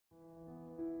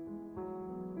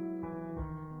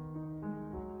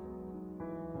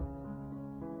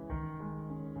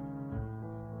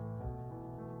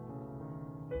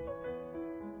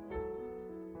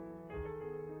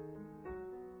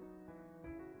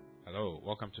Hello,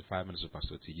 welcome to 5 Minutes with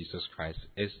Pastor T. Jesus Christ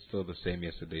is still the same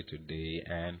yesterday, today,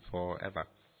 and forever.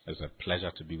 It's a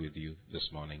pleasure to be with you this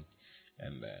morning.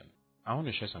 And I want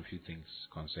to share some few things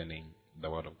concerning the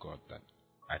Word of God that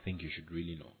I think you should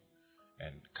really know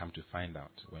and come to find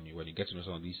out. When you get to know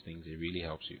some of these things, it really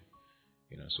helps you.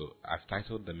 So I've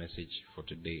titled the message for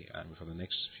today, and for the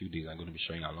next few days, I'm going to be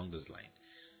sharing along this line.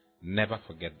 Never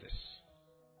forget this.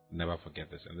 Never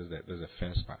forget this. And this is the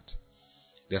first part.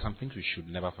 There are some things we should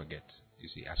never forget, you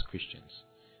see, as Christians.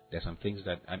 There are some things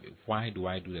that, why do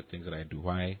I do the things that I do?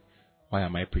 Why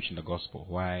am I preaching the gospel?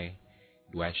 Why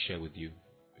do I share with you,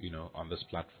 on this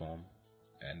platform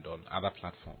and on other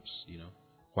platforms,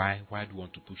 Why do we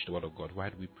want to push the word of God? Why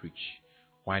do we preach?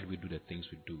 Why do we do the things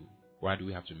we do? Why do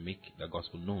we have to make the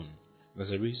gospel known?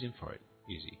 There's a reason for it,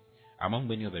 you see. Among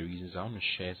many other reasons, I want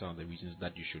to share some of the reasons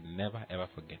that you should never ever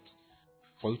forget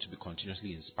for you to be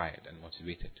continuously inspired and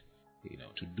motivated,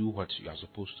 to do what you are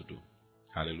supposed to do.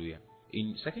 Hallelujah.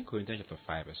 In 2 Corinthians chapter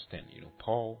 5 verse 10,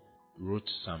 Paul wrote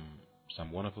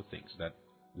some wonderful things that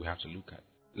we have to look at.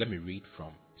 Let me read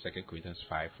from 2 Corinthians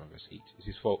 5 from verse 8. It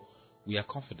says, "For we are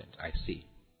confident, I say,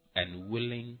 and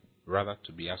willing rather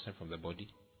to be absent from the body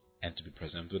and to be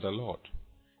present with the Lord."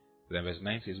 Then verse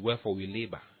 9 says, "Wherefore we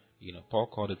labor." Paul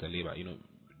called it a labor.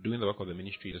 Doing the work of the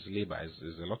ministry is labor,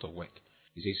 is a lot of work.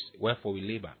 He says, "Wherefore we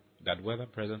labor, that whether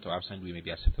present or absent we may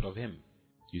be accepted of him."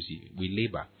 You see, we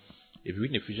labor. If you read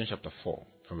in Ephesians chapter 4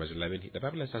 from verse 11, the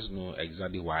Bible lets us know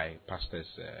exactly why pastors,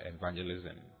 evangelists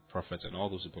and prophets and all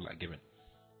those people are given.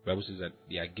 The Bible says that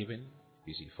they are given,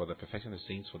 you see, for the perfection of the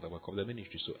saints, for the work of the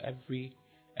ministry. So every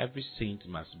saint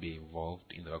must be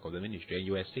involved in the work of the ministry, and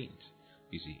you are a saint.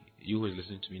 You see, you who is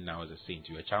listening to me now is a saint.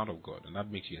 You are a child of God, and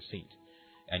that makes you a saint.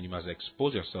 And you must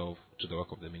expose yourself to the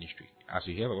work of the ministry. As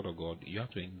you hear the word of God, you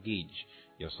have to engage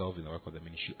yourself in the work of the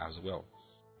ministry as well.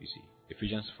 You see,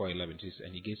 Ephesians 4:11 says,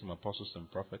 "And he gave some apostles, some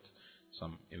prophets,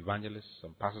 some evangelists,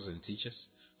 some pastors and teachers,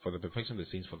 for the perfection of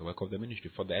the saints, for the work of the ministry,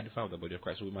 for the edifying of the body of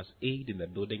Christ." So we must aid in the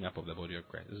building up of the body of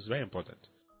Christ. This is very important.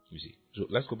 You see. So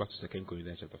let's go back to 2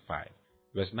 Corinthians chapter 5.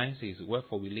 Verse 9 says,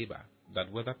 "Wherefore we labor,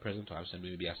 that whether present or absent we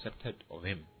may be accepted of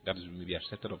him." That is, we may be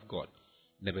accepted of God.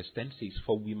 The verse 10 says,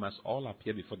 "For we must all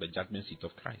appear before the judgment seat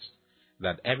of Christ,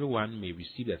 that everyone may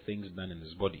receive the things done in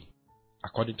his body,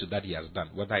 according to that he has done,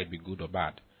 whether it be good or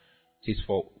bad." It says,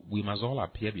 "For we must all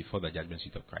appear before the judgment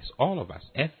seat of Christ." All of us,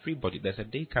 everybody. There's a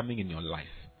day coming in your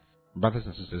life. Brothers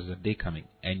and sisters, there's a day coming,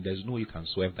 and there's no way you can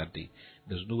swerve that day.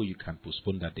 There's no way you can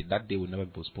postpone that day. That day will never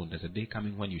be postponed. There's a day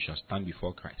coming when you shall stand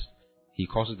before Christ. He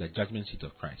calls it the judgment seat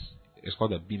of Christ. It's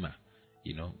called the bema,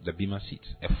 the bema seat,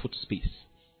 a foot space,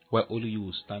 where only you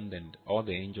will stand and all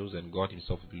the angels and God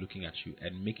himself will be looking at you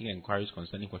and making inquiries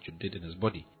concerning what you did in his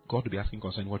body. God will be asking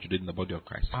concerning what you did in the body of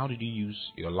Christ. How did you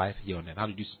use your life here on earth? How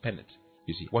did you spend it?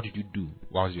 You see, what did you do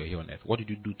whilst you were here on earth? What did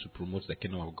you do to promote the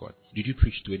kingdom of God? Did you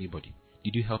preach to anybody?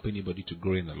 Did you help anybody to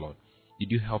grow in the Lord?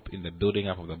 Did you help in the building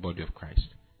up of the body of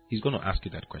Christ? He's going to ask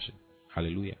you that question.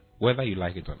 Hallelujah. Whether you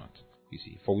like it or not. You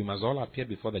see, "For we must all appear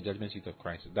before the judgment seat of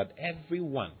Christ, that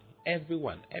everyone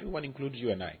includes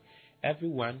you and I,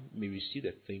 everyone may receive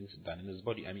the things done in his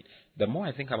body." The more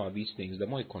I think about these things, the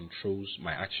more it controls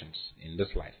my actions in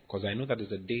this life. Because I know that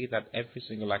there's a day that every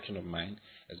single action of mine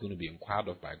is going to be inquired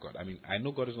of by God. I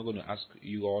know God is not going to ask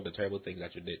you all the terrible things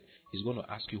that you did. He's going to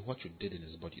ask you what you did in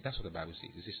his body. That's what the Bible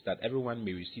says. It says that everyone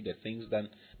may receive the things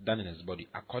done in his body,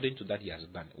 according to that he has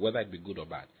done, whether it be good or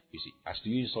bad. You see, as to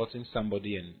you insulting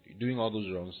somebody and doing all those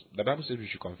wrongs, the Bible says we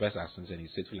should confess our sins and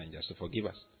he's faithful and just to forgive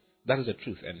us. That is the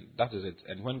truth, and that is it.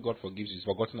 And when God forgives, he's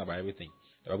forgotten about everything.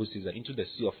 The Bible says that into the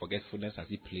sea of forgetfulness has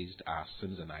he placed our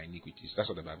sins and our iniquities. That's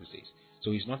what the Bible says.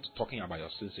 So he's not talking about your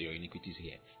sins or your iniquities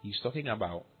here. He's talking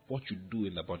about what you do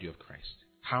in the body of Christ.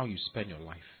 How you spend your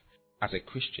life. As a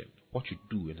Christian, what you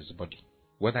do in his body.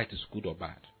 Whether it is good or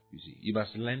bad. You see, you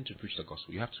must learn to preach the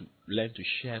gospel. You have to learn to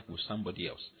share with somebody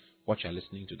else what you're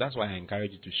listening to. That's why I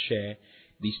encourage you to share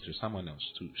this to someone else,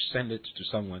 to send it to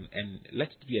someone, and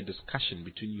let it be a discussion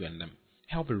between you and them.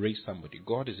 Help erase somebody.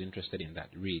 God is interested in that,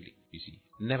 really. You see,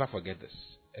 never forget this.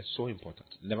 It's so important.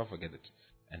 Never forget it.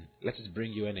 And let it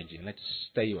bring you energy and let it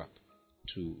stir you up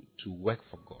to work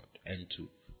for God and to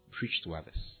preach to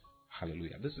others.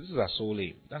 Hallelujah. This is our sole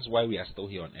aim. That's why we are still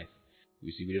here on earth.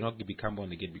 You see, we did not become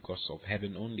born again because of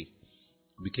heaven only.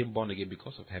 We became born again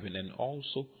because of heaven and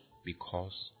also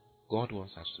because God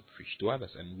wants us to preach to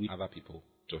others and lead other people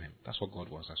to him. That's what God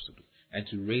wants us to do. And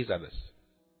to raise others.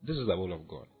 This is the will of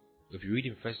God. If you read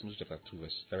in 1 Timothy chapter 2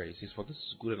 verse 3, it says, "For this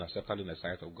is good and acceptable in the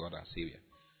sight of God our Savior."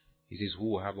 He says, "Who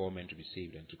will have all men to be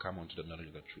saved and to come unto the knowledge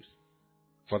of the truth.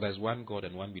 For there is one God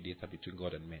and one mediator between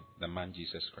God and men, the man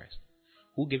Jesus Christ,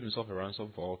 who gave himself a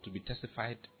ransom for all, to be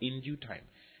testified in due time.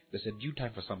 There's a due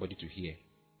time for somebody to hear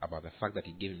about the fact that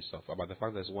he gave himself, about the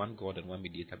fact there's one God and one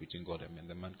mediator between God and man,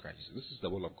 the man Christ. This is the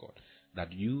will of God,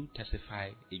 that you testify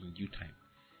in due time.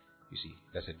 You see,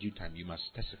 there's a due time. You must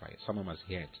testify. Someone must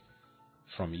hear it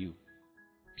from you.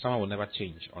 Someone will never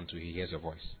change until he hears your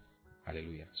voice.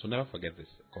 Hallelujah. So never forget this,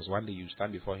 because one day you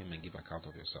stand before him and give account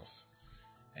of yourself.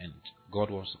 And God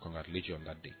wants to congratulate you on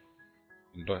that day.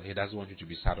 He doesn't want you to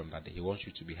be sad on that day. He wants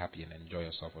you to be happy and enjoy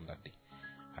yourself on that day.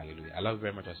 Hallelujah. I love you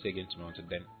very much. I'll see you again tomorrow. Until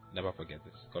then, never forget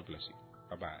this. God bless you.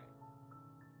 Bye-bye.